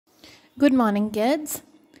Good morning, kids.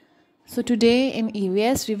 So, today in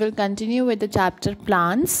EVS, we will continue with the chapter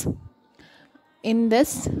plants. In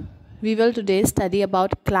this, we will today study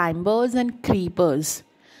about climbers and creepers.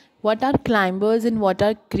 What are climbers and what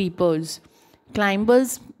are creepers?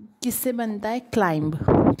 Climbers किससे बनता है?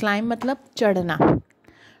 Climb मतलब चढ़ना,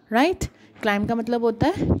 right? Climb का मतलब होता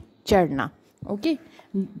है चढ़ना, okay?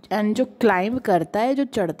 And जो climb करता है, जो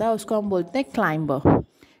चढ़ता है, उसको हम बोलते हैं climber.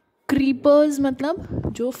 क्रीपर्स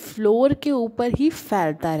मतलब जो फ्लोर के ऊपर ही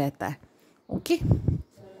फैलता रहता है. Okay,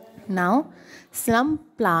 now some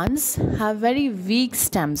plants have very weak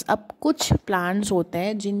stems. अब कुछ प्लांट्स होते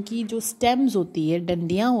हैं जिनकी जो स्टेम्स होती है,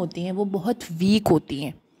 डंडियाँ होती हैं, वो बहुत वीक होती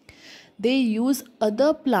हैं. दे यूज़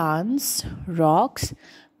अदर प्लांट्स, रॉक्स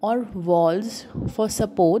और walls for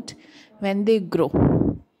support when they grow.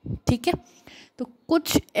 ठीक है, तो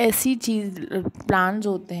कुछ ऐसी प्लांट्स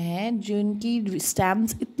होते हैं जिनकी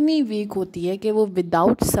स्टेम्स इतनी वीक होती है कि वो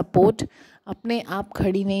विदाउट सपोर्ट अपने आप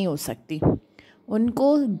खड़ी नहीं हो सकती.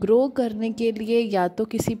 उनको ग्रो करने के लिए या तो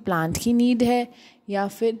किसी प्लांट की नीड है या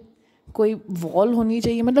फिर कोई वॉल होनी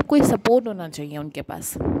चाहिए, मतलब कोई सपोर्ट होना चाहिए उनके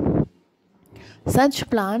पास. सच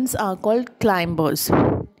plants are called climbers.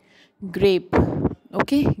 Grep,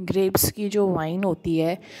 okay, grapes की जो वाइन होती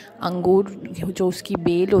है, अंगूर जो उसकी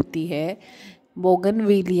बेल होती है,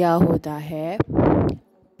 बोगनवेलिया होता है,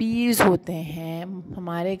 पीस होते हैं.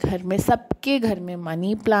 हमारे घर में, सबके घर में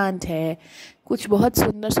मनी प्लांट है. कुछ बहुत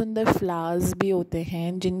सुंदर सुंदर फ्लावर्स भी होते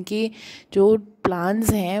हैं जिनकी जो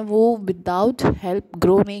प्लांट्स हैं वो विदाउट हेल्प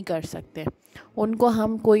ग्रो नहीं कर सकते. उनको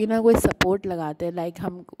हम कोई ना कोई सपोर्ट लगाते हैं. लाइक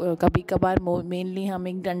हम कभी कभार मेनली हम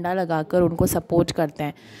एक डंडा लगाकर उनको सपोर्ट करते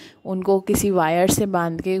हैं. उनको किसी वायर से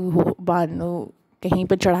बांध कहीं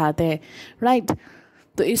पर चढ़ाते हैं, राइट?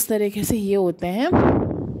 तो इस तरीके से ये होते हैं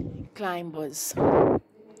क्लाइंबर्स.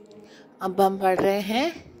 अब हम पढ़ रहे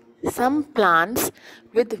हैं some plants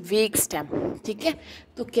with weak stem. ठीक है,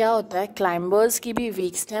 तो क्या होता है, क्लाइंबर्स की भी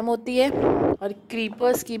वीक स्टेम होती है और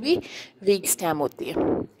क्रीपर्स की भी वीक स्टेम होती है.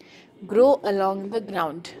 Grow along the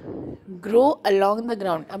ground. Grow along the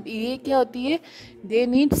ground, अब ये क्या होती है, they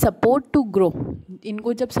need support to grow.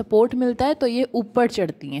 इनको जब सपोर्ट मिलता है तो ये ऊपर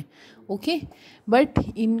चढ़ती हैं. ओके, बट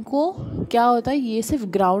इनको क्या होता है, ये सिर्फ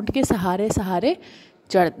ग्राउंड के सहारे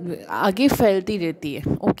आगे फैलती रहती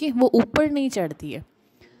है. ओके, वो ऊपर नहीं चढ़ती है.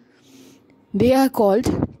 They are called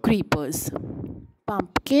creepers.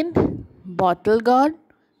 Pumpkin, bottle gourd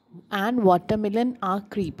and watermelon are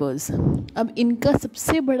creepers. अब इनका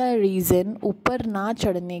सबसे बड़ा रीज़न ऊपर ना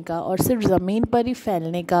चढ़ने का और सिर्फ ज़मीन पर ही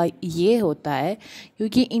फैलने का ये होता है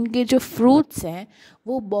क्योंकि इनके जो फ्रूट्स हैं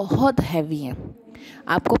वो बहुत हैवी हैं.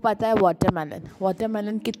 आपको पता है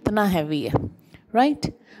वाटरमेलन कितना हैवी है,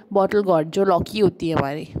 राइट? बॉटल गॉर्ड जो लौकी होती है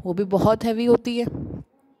हमारी, वो भी बहुत हैवी होती है.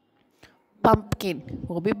 पम्पकिन,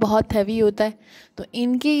 वो भी बहुत हैवी होता है. तो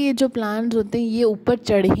इनके ये जो प्लांट्स होते हैं ये ऊपर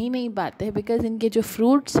चढ़ ही नहीं पाते बिकॉज इनके जो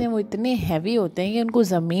फ्रूट्स हैं वो इतने हैवी होते हैं कि उनको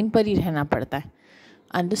ज़मीन पर ही रहना पड़ता है.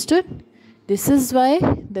 Understood? This is why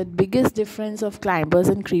the biggest difference of climbers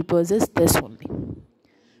and creepers is this only.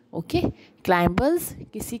 Okay, climbers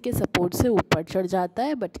किसी के सपोर्ट से ऊपर चढ़ जाता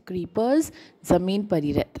है बट क्रीपर्स ज़मीन पर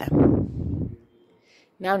ही रहता है.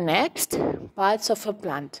 Now next, parts of a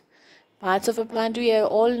plant. Parts of a plant we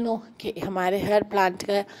all know कि हमारे हर प्लांट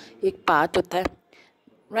का एक पार्ट होता है,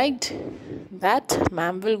 right? That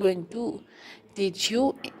ma'am will going to teach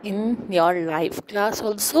you in your live class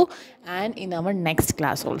also and in our next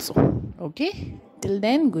class also. Okay, till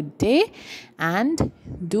then, good day, and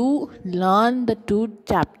do learn the 2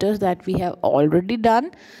 chapters that we have already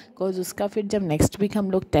done, because उसका फिर जब next week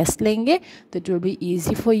हम लोग test लेंगे तो it will be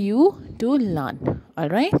easy for you to learn.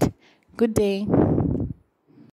 All right, good day.